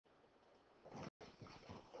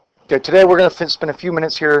Okay, today we're going to spend a few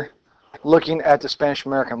minutes here looking at the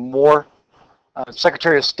Spanish-American War.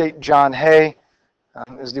 Secretary of State John Hay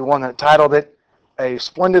is the one that titled it A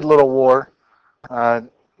Splendid Little War,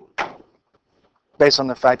 based on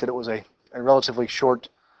the fact that it was a relatively short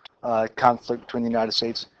conflict between the United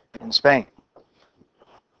States and Spain.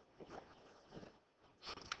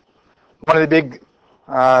 One of the big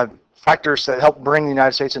factors that helped bring the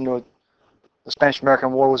United States into the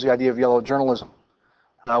Spanish-American War was the idea of yellow journalism.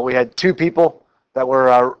 We had two people that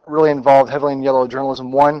were really involved heavily in yellow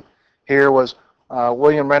journalism. One here was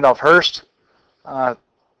William Randolph Hearst, the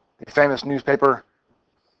famous newspaper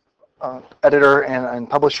editor and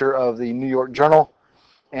publisher of the New York Journal,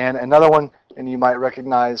 and another one, and you might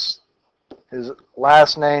recognize his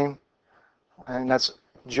last name, and that's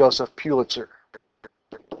Joseph Pulitzer.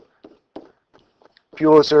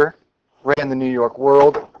 Pulitzer ran the New York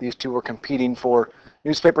World. These two were competing for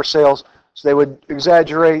newspaper sales, so they would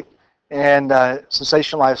exaggerate and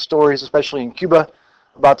sensationalize stories, especially in Cuba,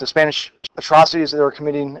 about the Spanish atrocities that they were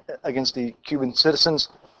committing against the Cuban citizens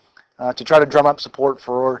to try to drum up support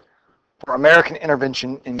for American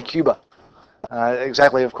intervention in Cuba.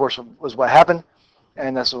 Exactly, of course, was what happened,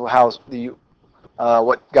 and that's how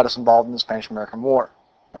what got us involved in the Spanish-American War.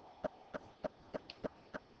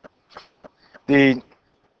 The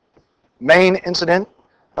main incident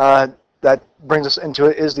that brings us into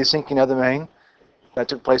it is the sinking of the Maine that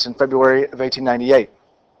took place in February of 1898.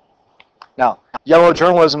 Now, yellow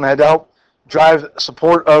journalism had helped drive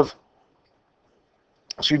support of,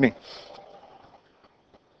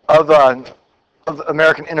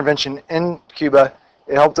 American intervention in Cuba.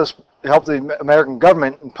 It helped the American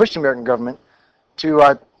government and pushed the American government to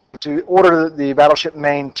order the battleship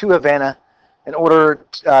Maine to Havana in order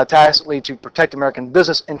tacitly to protect American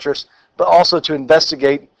business interests, but also to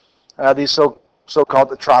investigate these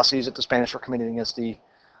so-called atrocities that the Spanish were committing against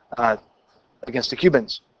the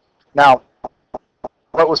Cubans. Now,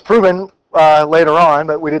 what was proven later on,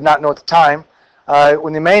 but we did not know at the time,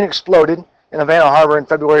 when the Maine exploded in Havana Harbor in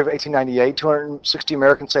February of 1898, 260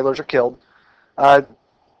 American sailors are killed.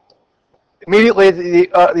 Immediately,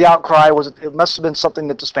 the outcry was it must have been something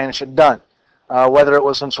that the Spanish had done, whether it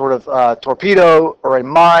was some sort of torpedo or a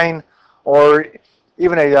mine or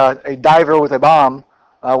even a diver with a bomb.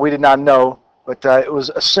 We did not know, but it was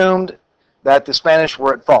assumed that the Spanish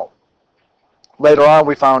were at fault. Later on,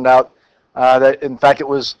 we found out that, in fact, it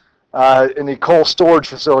was in the coal storage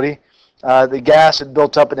facility. The gas had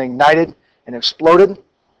built up and ignited and exploded,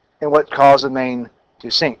 and what caused the Maine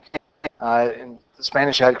to sink. And the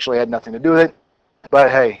Spanish actually had nothing to do with it,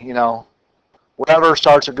 but hey, whatever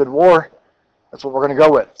starts a good war, that's what we're going to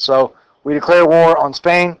go with. So we declare war on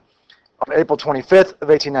Spain on April 25th of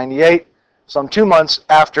 1898, some 2 months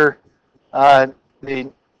after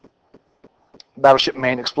the battleship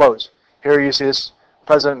Maine explodes. Here you see this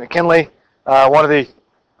President McKinley, one of the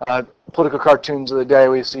political cartoons of the day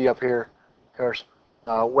we see up here, of course,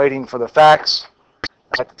 waiting for the facts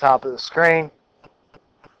at the top of the screen.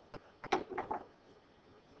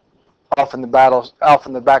 Off in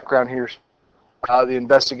the background here's the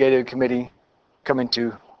investigative committee coming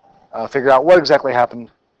to figure out what exactly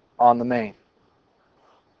happened on the Maine.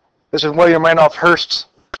 This is William Randolph Hearst's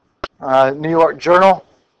New York Journal.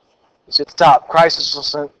 You see at the top,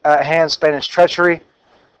 crisis at hand, Spanish treachery.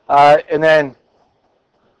 And then,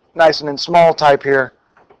 nice and in small type here,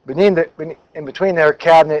 in between there,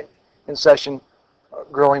 cabinet in session,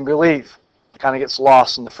 growing belief. Kind of gets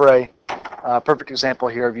lost in the fray. Perfect example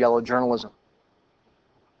here of yellow journalism.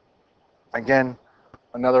 Again,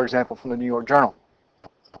 another example from the New York Journal.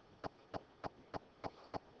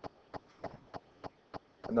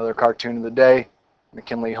 Another cartoon of the day,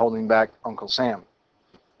 McKinley holding back Uncle Sam.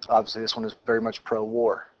 Obviously, this one is very much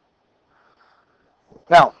pro-war.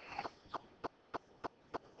 Now,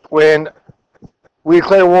 when we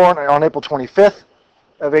declare war on April 25th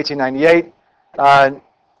of 1898,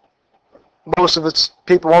 most of the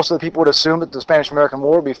people would assume that the Spanish-American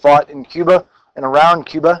War would be fought in Cuba and around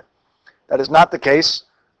Cuba. That is not the case.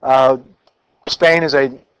 Spain is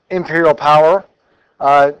an imperial power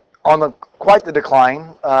on quite the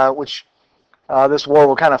decline, which this war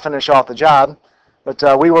will kind of finish off the job. But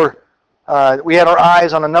we had our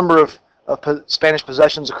eyes on a number of Spanish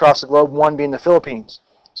possessions across the globe, one being the Philippines.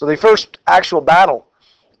 So the first actual battle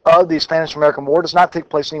of the Spanish-American War does not take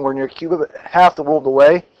place anywhere near Cuba, but half the world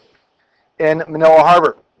away in Manila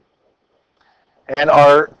Harbor. And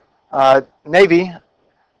our Navy,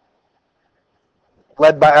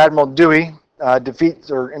 led by Admiral Dewey,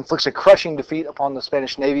 inflicts a crushing defeat upon the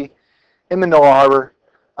Spanish Navy in Manila Harbor.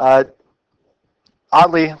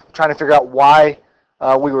 Oddly, trying to figure out why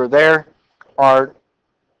we were there, our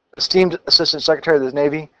esteemed Assistant Secretary of the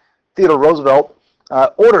Navy, Theodore Roosevelt,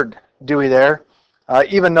 ordered Dewey there,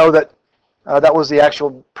 even though that was the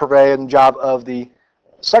actual purvey and job of the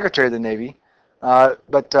Secretary of the Navy.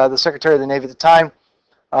 But the Secretary of the Navy at the time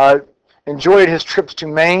enjoyed his trips to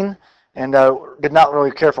Maine and did not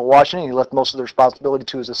really care for Washington. He left most of the responsibility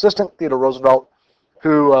to his assistant, Theodore Roosevelt,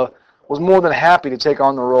 who was more than happy to take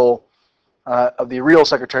on the role of the real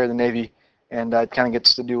Secretary of the Navy and kind of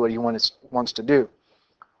gets to do what he wants to do.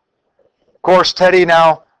 Of course, Teddy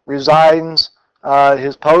now resigns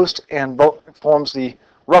his post and forms the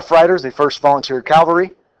Rough Riders, the 1st Volunteer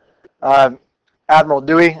Cavalry. Admiral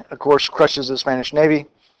Dewey, of course, crushes the Spanish Navy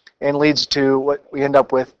and leads to what we end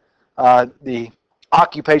up with, the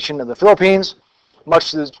occupation of the Philippines,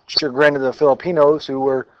 much to the chagrin of the Filipinos who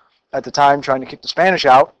were at the time trying to kick the Spanish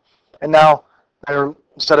out. And now,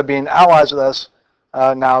 instead of being allies with us,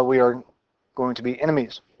 now we are going to be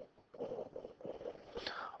enemies.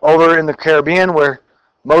 Over in the Caribbean, where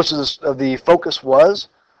most of the focus was,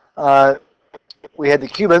 we had the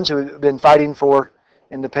Cubans who had been fighting for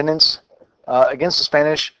independence against the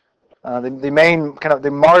Spanish. The main kind of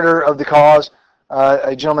the martyr of the cause,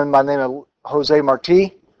 a gentleman by the name of Jose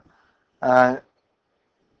Marti, and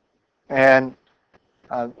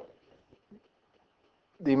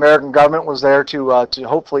the American government was there to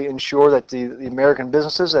hopefully ensure that the American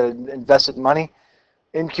businesses that had invested money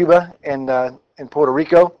in Cuba and in Puerto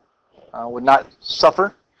Rico would not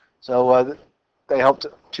suffer. So they helped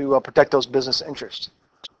to protect those business interests.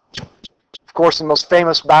 Of course, the most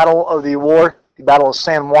famous battle of the war, the Battle of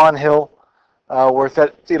San Juan Hill, where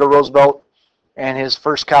Theodore Roosevelt and his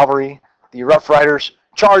 1st Cavalry, the Rough Riders,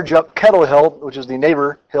 charge up Kettle Hill, which is the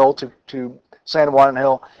neighbor hill to San Juan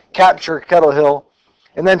Hill, capture Kettle Hill,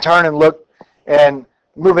 and then turn and look and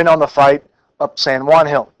move in on the fight up San Juan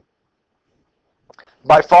Hill.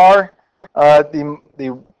 By far,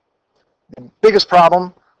 the biggest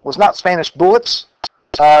problem was not Spanish bullets,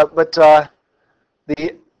 but the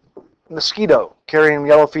mosquito carrying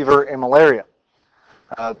yellow fever and malaria.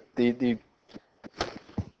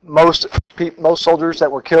 Most soldiers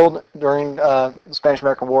that were killed during the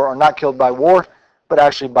Spanish-American War are not killed by war, but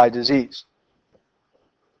actually by disease.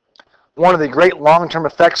 One of the great long-term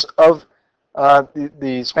effects of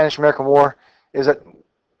the Spanish-American War is that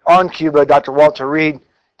on Cuba, Dr. Walter Reed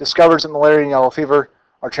discovers that malaria and yellow fever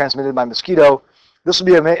are transmitted by mosquito. This will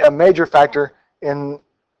be a major factor in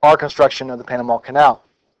our construction of the Panama Canal.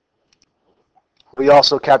 We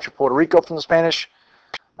also capture Puerto Rico from the Spanish.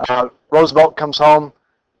 Roosevelt comes home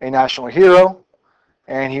a national hero,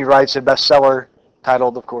 and he writes a bestseller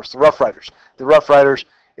titled, of course, The Rough Riders. The Rough Riders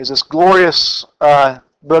is this glorious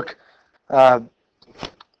book, and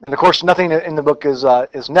of course, nothing in the book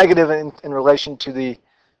is negative in relation to the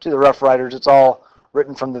Rough Riders. It's all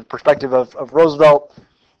written from the perspective of Roosevelt,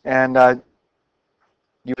 and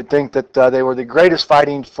you would think that they were the greatest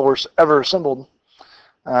fighting force ever assembled.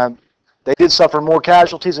 They did suffer more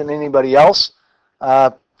casualties than anybody else.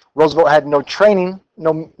 Roosevelt had no training,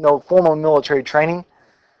 no formal military training.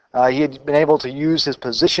 He had been able to use his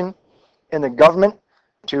position in the government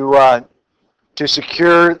to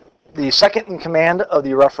secure the second in command of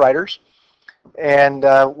the Rough Riders. And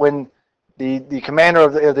when the commander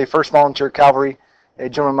of the 1st Volunteer Cavalry, a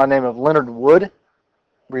gentleman by the name of Leonard Wood,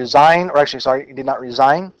 resigned, or actually, sorry, he did not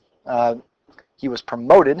resign. He was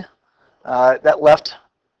promoted. That left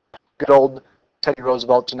good old Teddy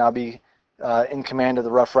Roosevelt to now be in command of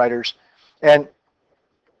the Rough Riders. And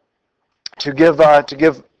to give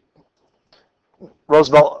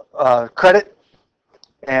Roosevelt credit,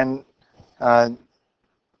 and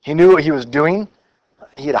he knew what he was doing.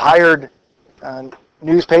 He had hired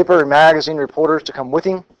newspaper and magazine reporters to come with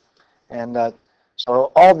him, and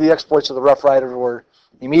so all the exploits of the Rough Riders were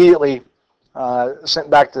immediately sent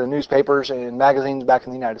back to the newspapers and magazines back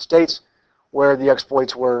in the United States, where the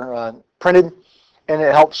exploits were printed, and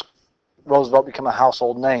it helps Roosevelt become a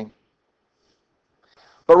household name.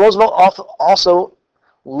 But Roosevelt also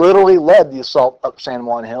literally led the assault up San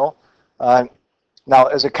Juan Hill. Now,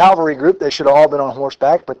 as a cavalry group, they should have all been on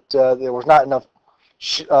horseback, but there was not enough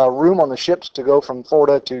room on the ships to go from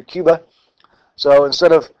Florida to Cuba. So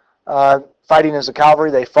instead of fighting as a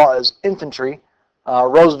cavalry, they fought as infantry.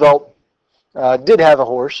 Roosevelt did have a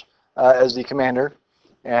horse as the commander,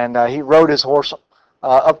 and he rode his horse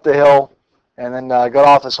up the hill and then got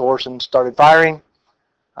off his horse and started firing.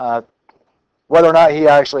 Whether or not he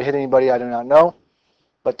actually hit anybody, I do not know.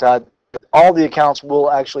 But all the accounts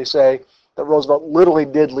will actually say that Roosevelt literally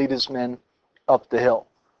did lead his men up the hill.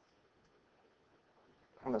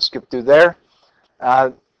 I'm going to skip through there.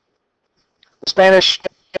 The Spanish,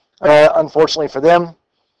 unfortunately for them,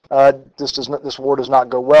 This war does not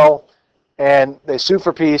go well, and they sue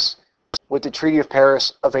for peace with the Treaty of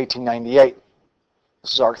Paris of 1898.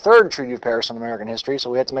 This is our third Treaty of Paris in American history, so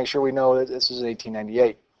we have to make sure we know that this is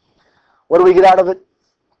 1898. What do we get out of it?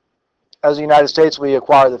 As the United States, we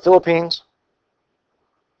acquire the Philippines.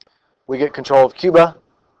 We get control of Cuba,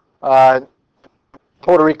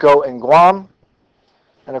 Puerto Rico, and Guam.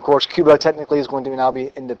 And of course, Cuba technically is going to now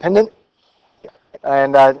be independent.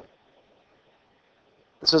 And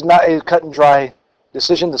this is not a cut and dry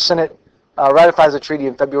decision. The Senate ratifies the treaty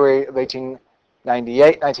in February of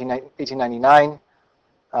 1899.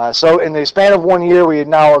 So in the span of 1 year, we had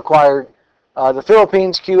now acquired the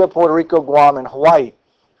Philippines, Cuba, Puerto Rico, Guam, and Hawaii.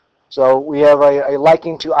 So we have a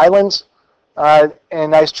liking to islands and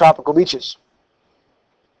nice tropical beaches.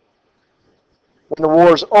 When the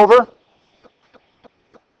war is over,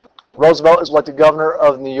 Roosevelt is elected governor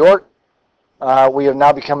of New York. We have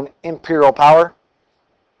now become an imperial power.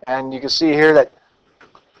 And you can see here that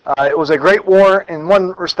it was a great war in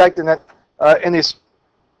one respect, in that in these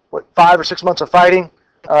 5 or 6 months of fighting,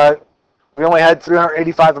 we only had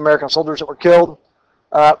 385 American soldiers that were killed.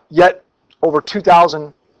 Yet over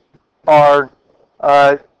 2,000 are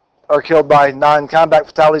killed by non-combat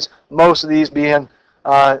fatalities. Most of these being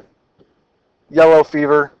yellow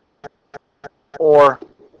fever or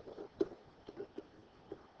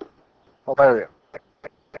malaria.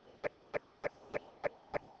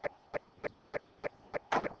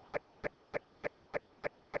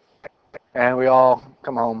 And we all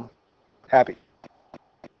come home happy.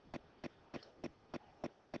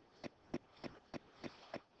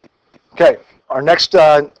 Okay, our next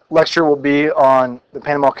lecture will be on the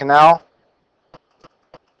Panama Canal.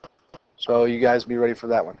 So you guys be ready for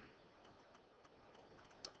that one.